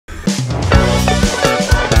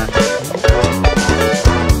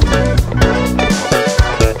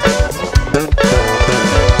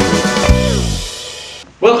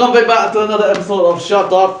Welcome back to another episode of Short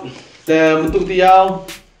Talk. The Mentung Tiao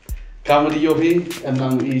Comedy Yopi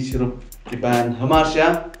Emang Ishirup Kiban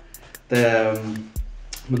Hamartia. The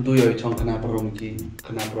Mentuyo Chong Kana Promki,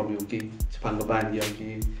 Kana Promyoki, Chipangaban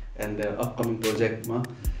Yoki, and the upcoming project.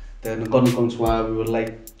 Then we would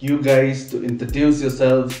like you guys to introduce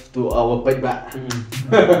yourselves to our payback.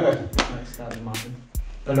 Start Martin.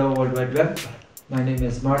 Hello World Wide Web. My name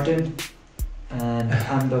is Martin and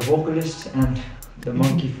I'm the vocalist and the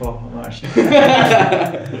monkey for Hamartia.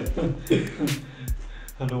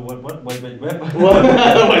 Hello, what? Wide Web?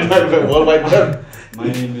 World Wide Web. My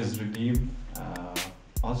name is Redeem,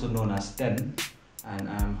 also known as Ten, and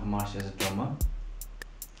I'm Hamartia's drummer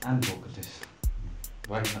and vocalist.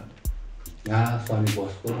 Why not? Yeah, Sonny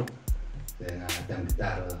Bosco, then I'm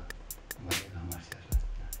guitar,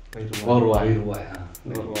 Worldwide.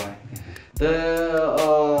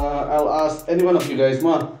 I'll ask any one of you guys,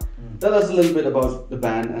 tell us a little bit about the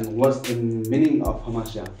band and what's the meaning of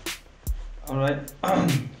Hamartia. Alright,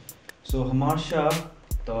 so Hamartia,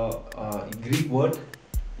 the Greek word,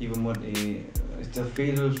 even what it's a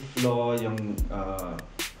fatal flaw young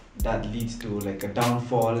that leads to like a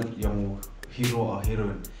downfall young hero or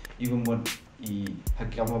heroine. Even what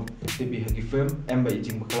hakama tibi haki film emba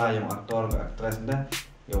ijing bakla young actor or actress na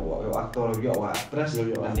yo actor yo actress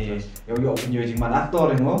ani yo penyo jing man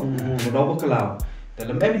actor ngo mo bakla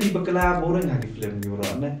dalam di bakla boring haki film yo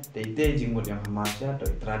ro na te jing mo yang Hamartia to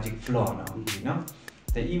tragic flaw na you know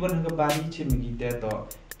te even haka bani chimigi te to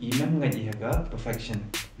imam ngaji haka perfection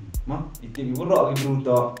ma ite yo ro gi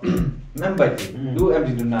bruto member do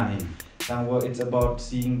every do nahi tangwa it's about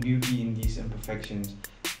seeing beauty in these imperfections.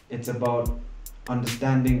 It's about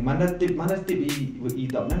understanding manatip I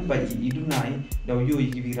tak member I do nai daw yo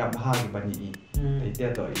I give rap bahagi bani I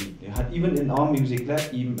ite to I even in our music la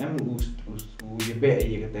I mem us ye be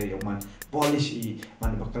I kata yo man polish I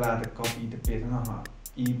man bakla the copy the paste na ha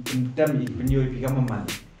I pentem I penyo I pigam man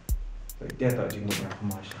so ite to jing mo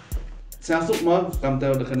Hamartia. Sasuk come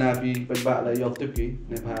tell the Kanapi, but back like your tipi.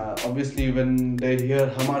 Obviously, when they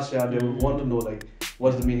hear Hamartia, they will want to know like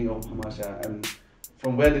what's the meaning of Hamartia and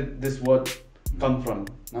from where did this word come from?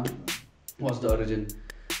 No? What's the origin?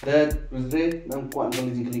 That was there. I'm quite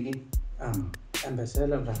clicking.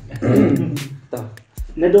 Ambassador.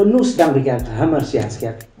 Nedonus dang bigan Hamartia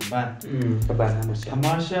skat. Keban Hamartia.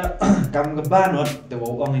 Hamartia kam keban what the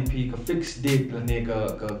only peak a fixed date la ne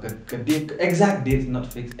ka date exact date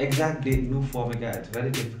not fixed exact date new form again it's very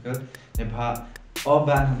difficult. Nepha all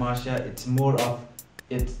band Hamartia it's more of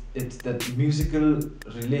it's that musical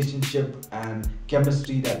relationship and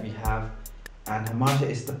chemistry that we have, and Hamartia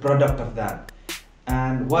is the product of that.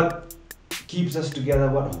 And what keeps us together,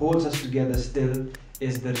 what holds us together still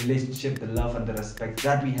is the relationship, the love and the respect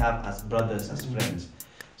that we have as brothers, as friends.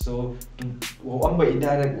 So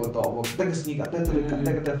indirect but the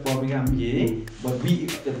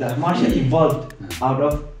Hamartia evolved out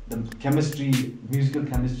of the chemistry, musical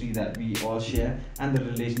chemistry that we all share, and the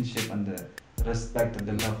relationship and the respect and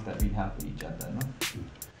the love that we have for each other. No?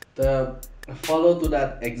 The follow to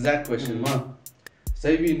that exact question,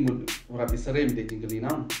 say we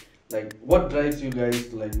like what drives you guys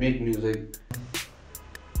to like make music?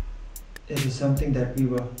 It is something that we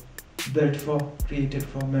were built for, created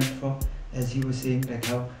for, meant for. As he was saying, like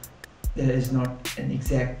how there is not an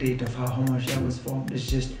exact date of how Hamartia was formed. It's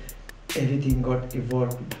just everything got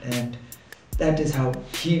evolved, and that is how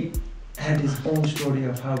he had his own story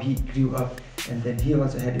of how he grew up, and then he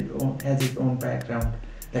also has his own background.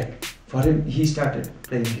 Like for him, he started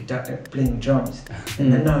playing guitar, playing drums,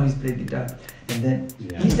 and then now he's playing guitar, and then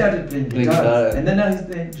he started playing guitars, and then now he's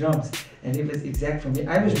playing drums. And it was exact for me.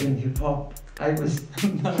 I was doing hip hop. I was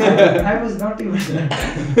not even.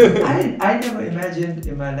 I never imagined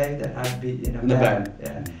in my life that I'd be in a band.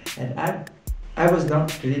 Yeah. And I was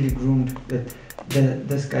not really groomed with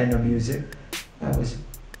this kind of music. I was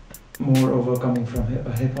more over coming from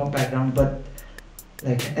a hip hop background, but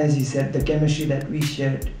like as he said, the chemistry that we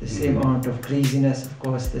shared, the same amount of craziness, of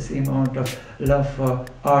course, the same amount of love for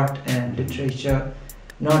art and literature,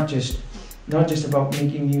 not just about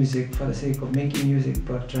making music for the sake of making music,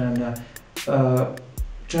 but trying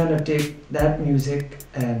to take that music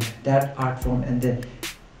and that art form and then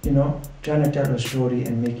trying to tell a story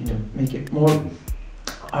and make it more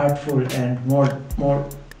artful and more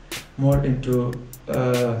into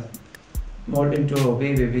a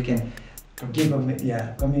way where we can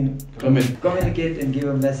communicate and give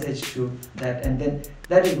a message to that, and then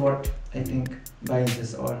that is what I think binds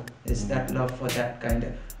us all, is that love for that kind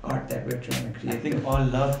of art that we're trying to create. I think all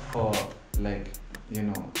love for like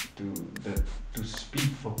to speak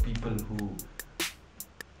for people who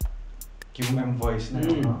give them voice,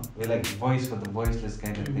 we like voice for the voiceless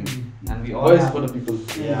kind of thing, and we all Voice have, for the people.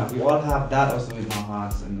 yeah, we all have that also in our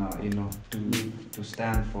hearts, and to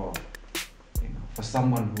stand for, for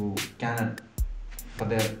someone who cannot, for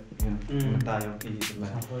their,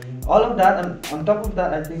 all of that, and on top of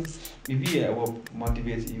that, I think maybe what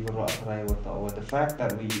motivates even or the fact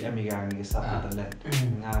that we emigang is up with the land.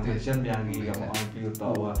 Now, mention yang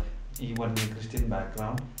even Christian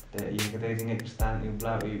background, the integrating Christian in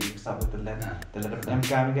blah, we start with the land. The land of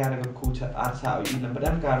Mkamigan, a coach at Arsa, but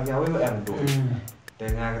Mkamigan, however, I'm doing. The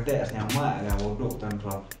Nagate as Yama, and I will do them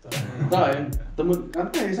from. The moon,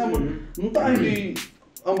 I'm telling you, someone, Ntai,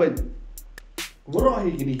 what are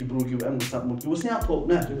you going to prove you? You was not told,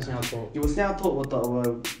 you was not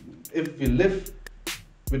told if we live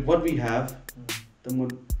with what we have,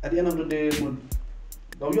 at the end of the day,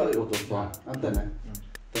 don't you auto swap?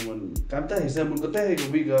 Kanta is a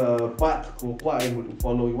big path who would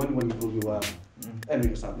follow you when you prove you are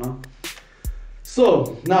ending up now.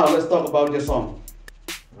 So now let's talk about your song.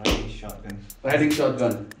 Riding Shotgun. Riding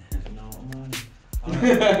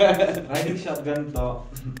Shotgun to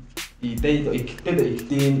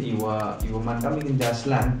iwa man kami kan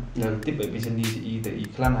jaslan tip episode ni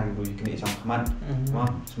iklan hari tu ikni song khamat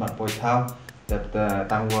smart boy thao that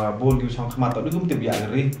tangwa bol yu song khamat tu dum tip ya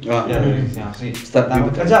gari ya si tang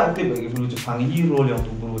kaja tip bagi perlu jepang hero yang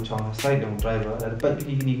tu perlu chong side yang driver dan pat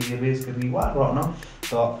ni race kari wa ro no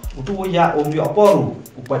to tu ya om yu aporu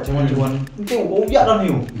upat cuman penting om ya dah ni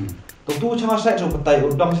tu chong side so petai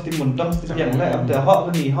udang stimun yang lain ada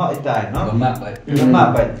hak ni hak itai no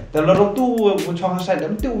lemak baik kalau tu chong side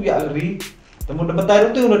dah tu ya gari temu dah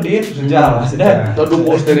petai tu udah dia sejarah dah tu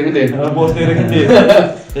bos steering dia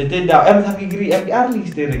jadi dah em thang giri em early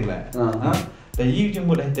steering lah tapi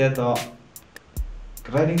cuma dah tu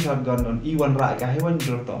riding shotgun on E1 right ka hewan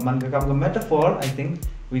dur to man ka kam metaphor I think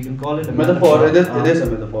we can call it a metaphor. It is a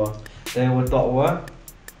metaphor. They were thought what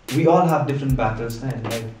we all have different battles right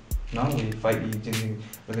now we fight each other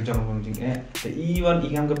the E1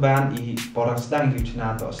 ikam ke ban orang sedang hidup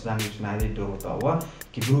cina atau sedang hidup cina itu tahu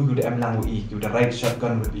kibru kuda em lang kuda ride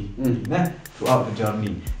shotgun with throughout the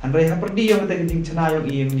journey and mereka pergi yang kita kencing cina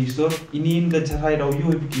yang nisur ini the cara dah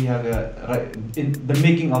you pergi in the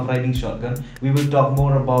making of riding shotgun we will talk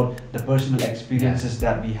more about the personal experiences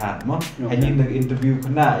that we had hanya in the interview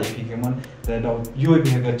kena fikirman the you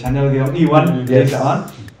pergi channel yang E1 later on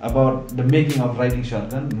about the making of riding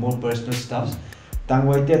shotgun, more personal stuff.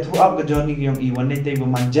 Tangway te throughout the journey yang E1 ni te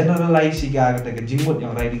man generalize siga kata jingmut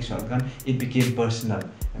yang riding shotgun, it became personal.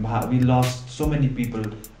 And we lost so many people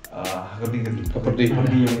seperti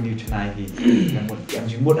yang di Chennai yang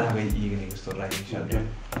jingmut hagai ini story riding shotgun.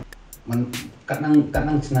 Man kadang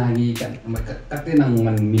senagi kan kata nang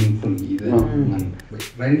man meaningful gitu man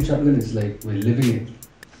riding shotgun is like we're living it.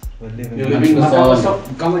 You're living the song.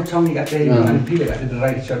 Kamu cakap ni kata man feel like the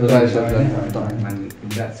right shotgun man in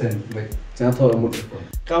that sense but jangan tahu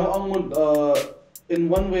kamu in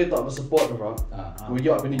one way tak support bro we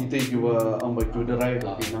you ni kita you the right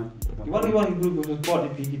Iwan group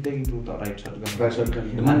support if kita gitu tak right shotgun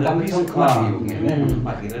man kamu cakap you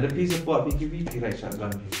mati ada piece support we right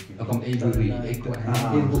shotgun kamu agree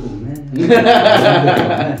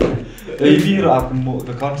Ini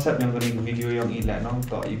the concept yang kena video yang ilat nong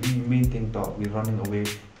tak ibi main thing tak we running away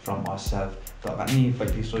from ourselves tak kat ni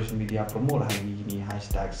fight di social media promote hari ni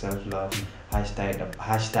hashtag self love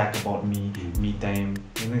hashtag about me time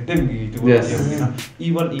ini tem gitu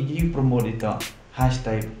even if promote itu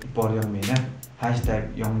hashtag por yang mana hashtag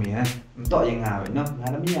yang mana tak yang ngawe no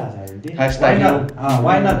ada biasa jadi hashtag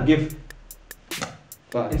why not give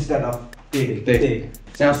instead of take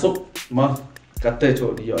saya sup mah kata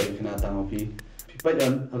cok dia ada kena tanggung pi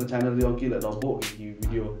pajan ada channel dia orang dah buat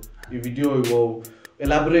video will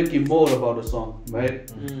elaborate more about the song right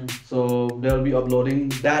so they'll be uploading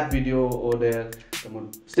that video or there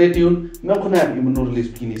stay tuned mau kena menurut release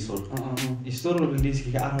kini sur release ke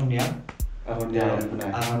Hamartia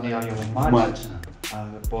yang March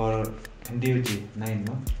por NDOG 9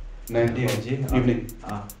 no 9 evening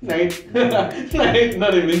night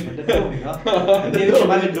not evening NDOG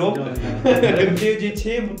mana drop NDOG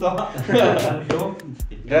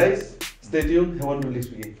guys stay tuned have one release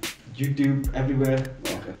begin YouTube everywhere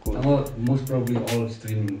okay cool most probably all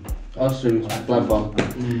streaming platform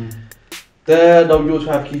the you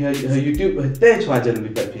try ki YouTube te chwa jan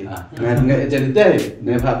bi pat phi ngai jan te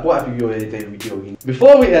ne pha kwa video video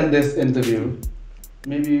before we end this interview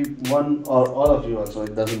maybe one or all of you also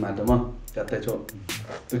it doesn't matter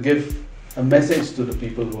to give a message to the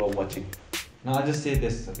people who are watching. Now I just say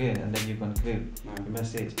this okay and then you conclude the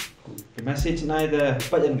message neither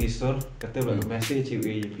pajan gisor kata message you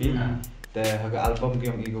the haga album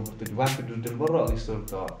yang ego betul wak tu del borok lisur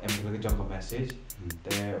to em lagi jong message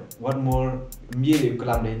the one more mie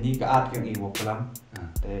kelam ni ke art yang ego kelam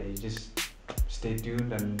the you just stay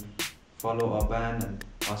tuned and follow our band and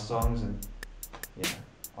our songs and yeah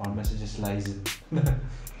our messages lies in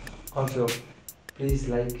Also, please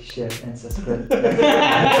like, share, and subscribe.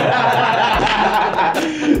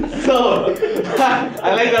 So,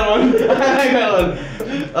 I like that one.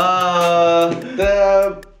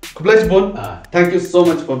 The Kublai Bun, thank you so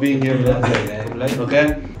much for being here with us.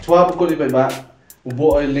 Okay, chua pukul iba iba,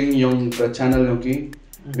 ubo link yung channel yung ki.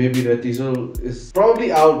 Maybe the teaser is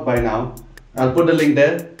probably out by now. I'll put the link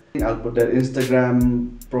there. I'll put their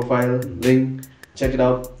Instagram profile link. Check it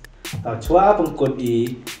out. Chua pengkut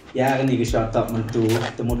ya gani ke short top mentu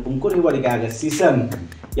temut pengkut ni wadi kaga season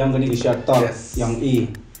yang gani ke short top yang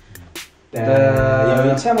yang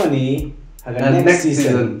macam ni next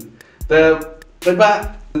season.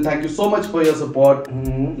 Thank you so much for your support,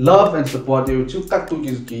 love and support. You tak tu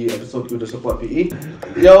ki episode ku the support pi.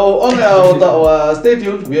 Stay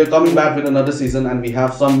tuned. We are coming back with another season and we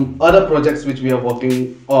have some other projects which we are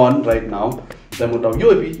working on right now. Then we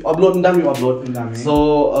upload ndam you upload.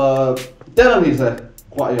 So tell me sir.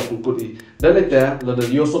 What you put it. Then like that, let the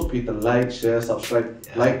YouTube people like, share, subscribe.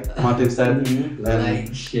 Like Martin said,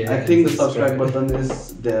 Like, share, I think the subscribe button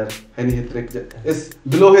is there. Any hit trick is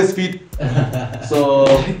below his feet.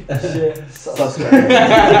 So subscribe.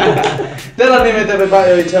 Tell me,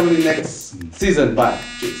 bye. Next season. Bye.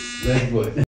 Cheers. Very good.